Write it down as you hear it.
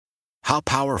How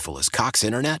powerful is Cox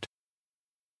Internet?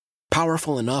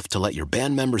 Powerful enough to let your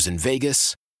band members in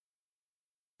Vegas,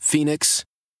 Phoenix,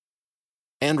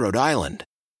 and Rhode Island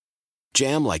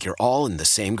jam like you're all in the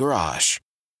same garage.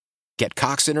 Get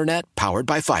Cox Internet powered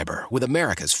by fiber with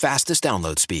America's fastest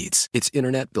download speeds. It's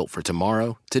internet built for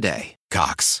tomorrow, today.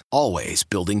 Cox, always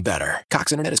building better.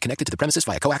 Cox Internet is connected to the premises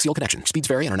via coaxial connection. Speeds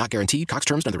vary and are not guaranteed. Cox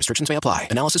terms and other restrictions may apply.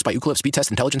 Analysis by Ookla Speed Test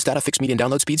Intelligence Data. Fixed median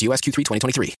download speeds. US Q3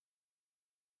 2023.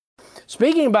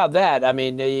 Speaking about that, I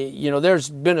mean, there's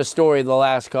been a story the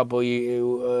last couple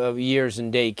of years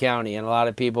in Dade County, and a lot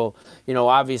of people,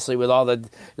 obviously with all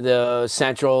the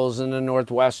Centrals and the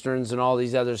Northwesterns and all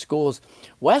these other schools,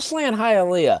 Westland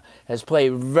Hialeah has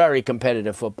played very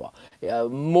competitive football,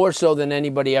 more so than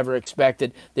anybody ever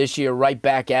expected. This year, right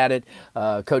back at it.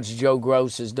 Coach Joe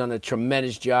Gross has done a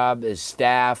tremendous job, his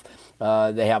staff.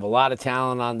 They have a lot of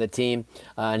talent on the team,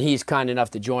 and he's kind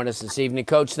enough to join us this evening.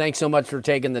 Coach, thanks so much for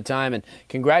taking the time, and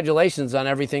congratulations on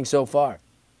everything so far.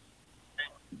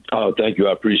 Oh, thank you.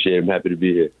 I appreciate it. I'm happy to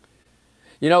be here.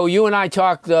 You and I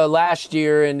talked last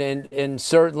year, and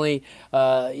certainly,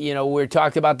 we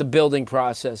talked about the building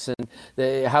process and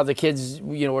how the kids,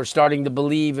 were starting to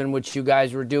believe in what you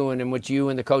guys were doing and what you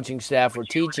and the coaching staff were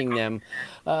teaching them.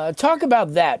 Talk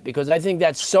about that, because I think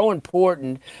that's so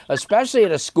important, especially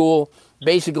at a school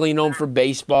basically known for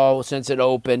baseball since it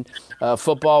opened.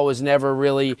 Football was never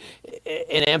really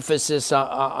an emphasis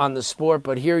on the sport,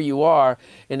 but here you are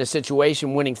in a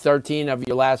situation winning 13 of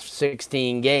your last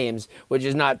 16 games, which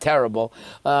is not terrible.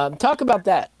 Talk about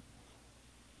that.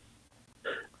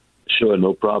 Sure,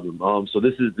 no problem. So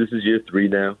this is year 3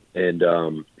 now,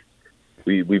 and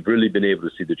we've really been able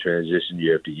to see the transition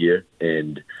year after year.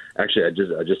 And actually,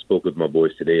 I just spoke with my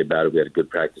boys today about it. We had a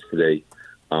good practice today.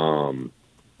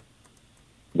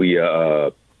 We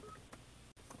have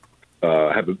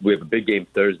a big game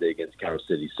Thursday against Carol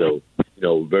City, so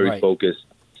very focused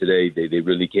today. They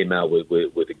really came out with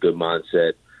a good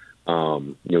mindset.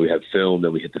 We have film,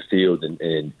 then we hit the field,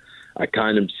 and I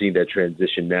kind of see that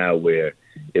transition now where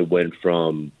it went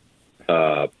from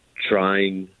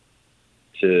trying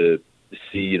to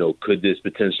see, could this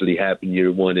potentially happen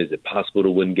year 1? Is it possible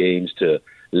to win games? To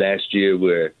last year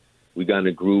where we got in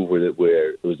a groove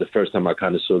where it was the first time I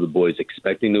kind of saw the boys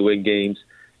expecting to win games.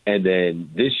 And then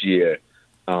this year,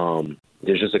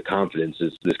 there's just a confidence,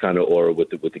 this kind of aura with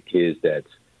the kids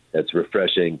that's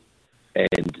refreshing.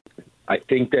 And I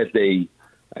think that they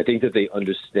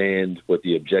understand what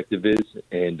the objective is,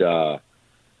 and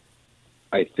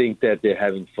I think that they're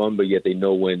having fun, but yet they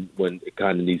know when it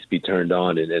kind of needs to be turned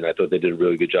on. And I thought they did a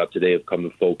really good job today of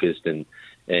coming focused and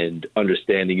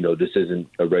understanding, this isn't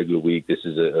a regular week. This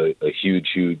is a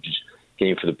huge, huge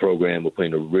game for the program. We're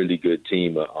playing a really good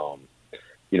team.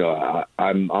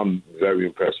 I'm very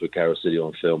impressed with Carol City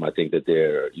on film. I think that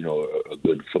they're, a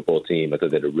good football team. I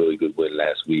thought they had a really good win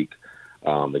last week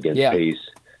against Pace.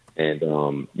 And,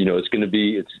 it's going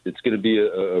to be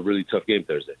a really tough game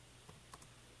Thursday.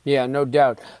 Yeah, no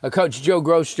doubt. Coach Joe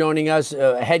Gross joining us,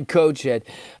 head coach at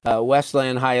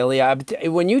Westland Hialeah.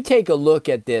 When you take a look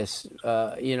at this,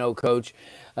 Coach,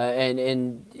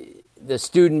 and the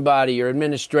student body, your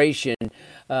administration,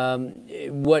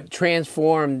 what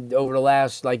transformed over the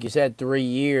last, like you said, 3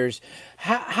 years,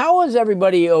 how is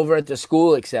everybody over at the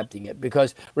school accepting it?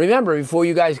 Because remember, before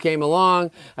you guys came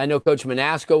along, I know Coach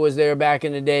Manasco was there back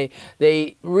in the day.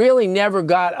 They really never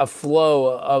got a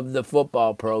flow of the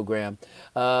football program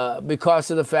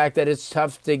because of the fact that it's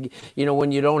tough to,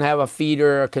 when you don't have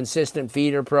a consistent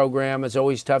feeder program, it's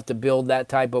always tough to build that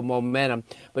type of momentum.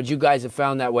 But you guys have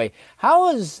found that way. How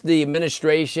is the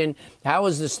administration, how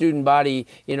is the student body,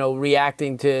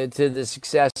 reacting to the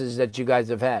successes that you guys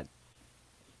have had?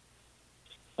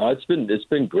 It's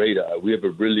been great. We have a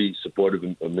really supportive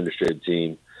administrative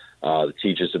team. The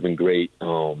teachers have been great.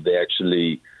 They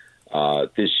actually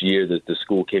this year the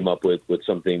school came up with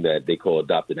something that they call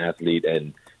Adopt an Athlete,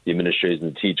 and the administrators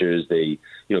and the teachers, they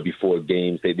before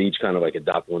games they each kind of like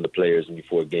adopt one of the players, and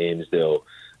before games they'll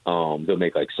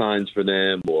make like signs for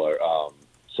them, or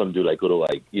some do like little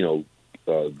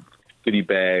goodie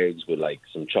bags with like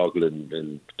some chocolate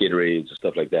and Gatorades and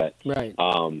stuff like that. Right.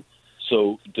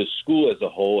 So the school as a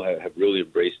whole have really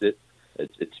embraced it.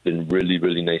 It's been really,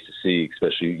 really nice to see,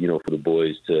 especially, for the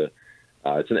boys to,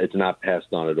 it's not passed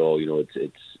on at all.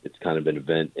 It's kind of an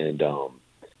event, and,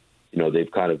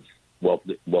 they've kind of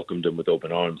welcomed them with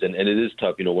open arms. And it is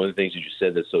tough. One of the things that you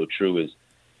said that's so true is,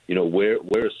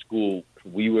 we're a school,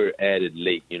 we were added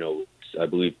late, I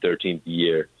believe 13th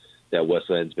year that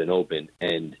Westland's been open,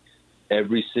 and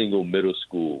every single middle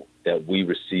school that we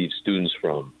receive students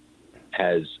from,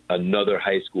 has another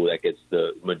high school that gets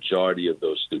the majority of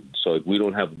those students. So we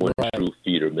don't have one true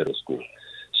feeder middle school.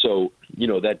 So,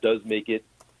 that does make it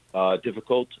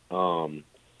difficult.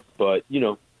 But,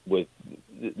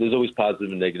 there's always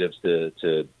positive and negatives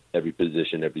to every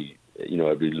position, every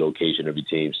location, every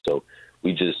team. So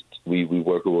we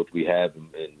work with what we have,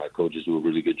 and my coaches do a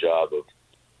really good job of,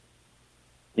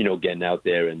 getting out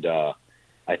there. And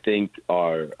I think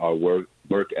our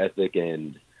work ethic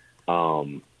and, our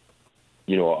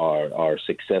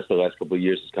success the last couple of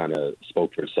years has kind of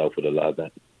spoke for itself with a lot of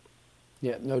that.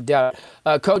 Yeah, no doubt.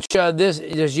 Coach,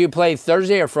 does you play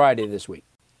Thursday or Friday this week?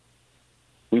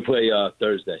 We play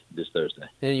this Thursday.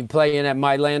 And you play in at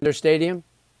Mylander Stadium?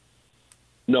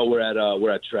 No, we're at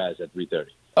Traz at 3:30.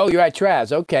 Oh, you're at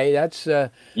Traz. Okay, that's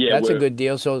a good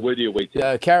deal. So we're the away team.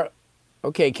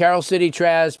 Carroll City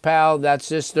Traz, pal. That's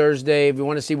this Thursday. If you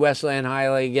want to see Westland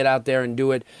Hialeah, get out there and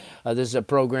do it. This is a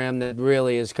program that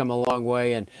really has come a long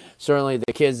way, and certainly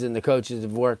the kids and the coaches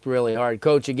have worked really hard.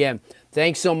 Coach, again,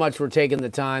 thanks so much for taking the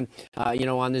time,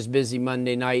 on this busy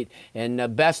Monday night,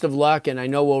 and best of luck. And I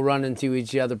know we'll run into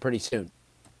each other pretty soon.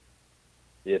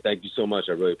 Yeah, thank you so much.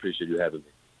 I really appreciate you having me.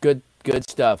 Good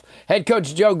stuff. Head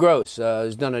coach Joe Gross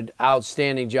has done an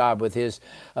outstanding job with his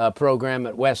program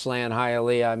at Westland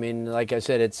Hialeah. I mean, like I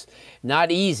said, it's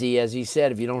not easy, as he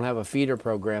said, if you don't have a feeder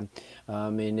program.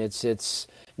 It's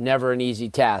never an easy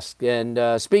task.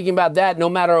 And speaking about that, no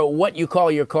matter what you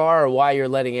call your car or why you're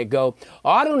letting it go,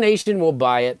 AutoNation will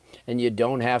buy it, and you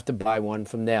don't have to buy one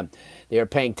from them. They are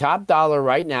paying top dollar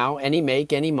right now, any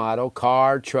make, any model,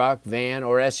 car, truck, van,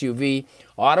 or SUV.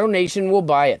 AutoNation will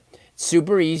buy it.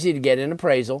 Super easy to get an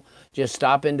appraisal. Just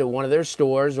stop into one of their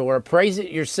stores or appraise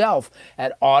it yourself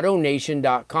at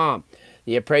AutoNation.com.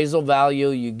 The appraisal value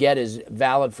you get is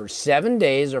valid for 7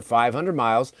 days or 500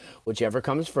 miles, whichever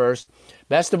comes first.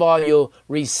 Best of all, you'll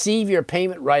receive your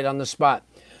payment right on the spot.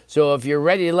 So if you're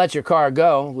ready to let your car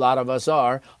go, a lot of us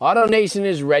are, AutoNation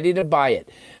is ready to buy it.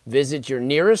 Visit your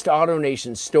nearest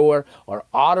AutoNation store or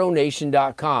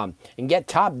AutoNation.com and get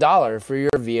top dollar for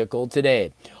your vehicle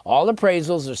today. All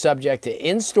appraisals are subject to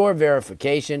in-store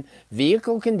verification,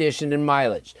 vehicle condition, and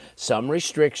mileage. Some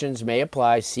restrictions may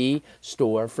apply. See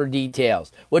store for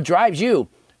details. What drives you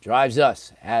drives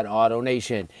us at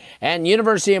AutoNation. And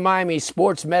University of Miami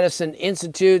Sports Medicine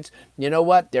Institute, you know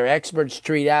what? Their experts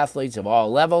treat athletes of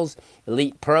all levels,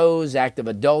 elite pros, active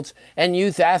adults, and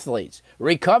youth athletes.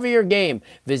 Recover your game.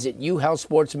 Visit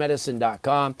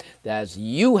uhealthsportsmedicine.com. That's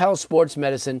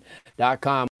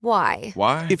uhealthsportsmedicine.com. Why?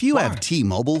 If you have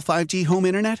T-Mobile 5G home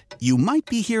internet, you might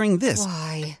be hearing this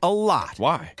Why? a lot.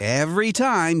 Why? Every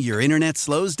time your internet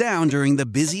slows down during the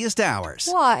busiest hours.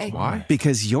 Why?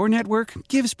 Because your network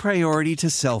gives priority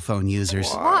to cell phone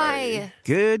users. Why?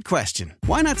 Good question.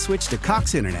 Why not switch to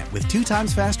Cox Internet with 2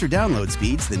 times faster download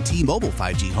speeds than T-Mobile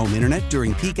 5G home internet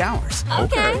during peak hours?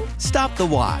 Okay. Stop the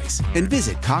whys and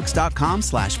visit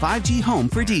cox.com/5G home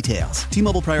for details.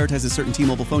 T-Mobile prioritizes certain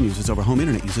T-Mobile phone users over home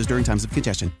internet users during times of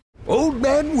congestion. Old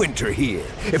Man Winter here.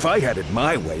 If I had it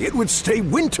my way, it would stay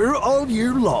winter all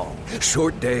year long.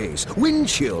 Short days, wind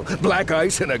chill, black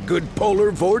ice, and a good polar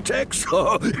vortex.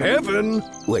 Oh, heaven.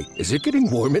 Wait, is it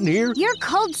getting warm in here? Your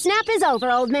cold snap is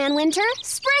over, Old Man Winter.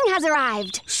 Spring has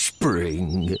arrived.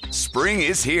 Spring. Spring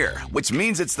is here, which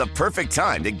means it's the perfect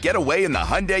time to get away in the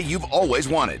Hyundai you've always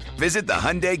wanted. Visit the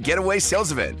Hyundai Getaway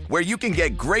Sales Event, where you can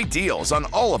get great deals on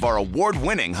all of our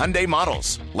award-winning Hyundai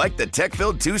models, like the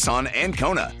tech-filled Tucson and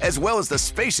Kona, as well as the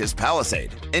spacious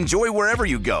Palisade. Enjoy wherever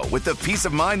you go with the peace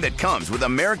of mind that comes with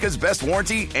America's best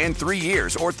warranty and 3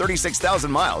 years or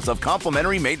 36,000 miles of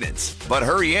complimentary maintenance. But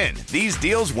hurry in, these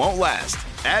deals won't last.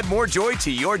 Add more joy to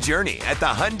your journey at the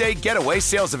Hyundai Getaway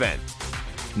Sales Event.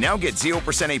 Now get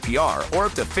 0% APR or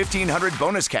up to $1,500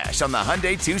 bonus cash on the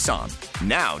Hyundai Tucson.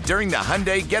 Now, during the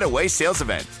Hyundai Getaway Sales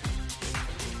Event.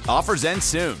 Offers end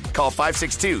soon. Call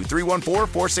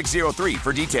 562-314-4603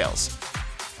 for details.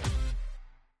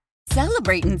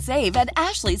 Celebrate and save at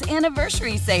Ashley's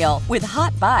Anniversary Sale. With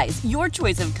Hot Buys, your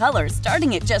choice of colors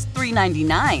starting at just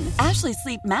 $3.99. Ashley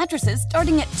Sleep mattresses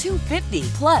starting at $2.50.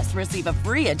 Plus, receive a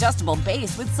free adjustable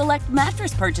base with select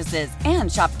mattress purchases. And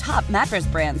shop top mattress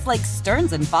brands like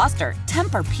Stearns & Foster,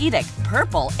 Tempur-Pedic,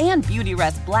 Purple, and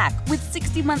Beautyrest Black with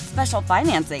 60-month special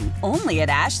financing. Only at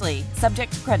Ashley.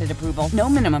 Subject to credit approval. No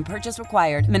minimum purchase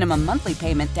required. Minimum monthly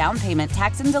payment, down payment,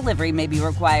 tax, and delivery may be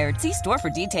required. See store for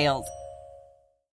details.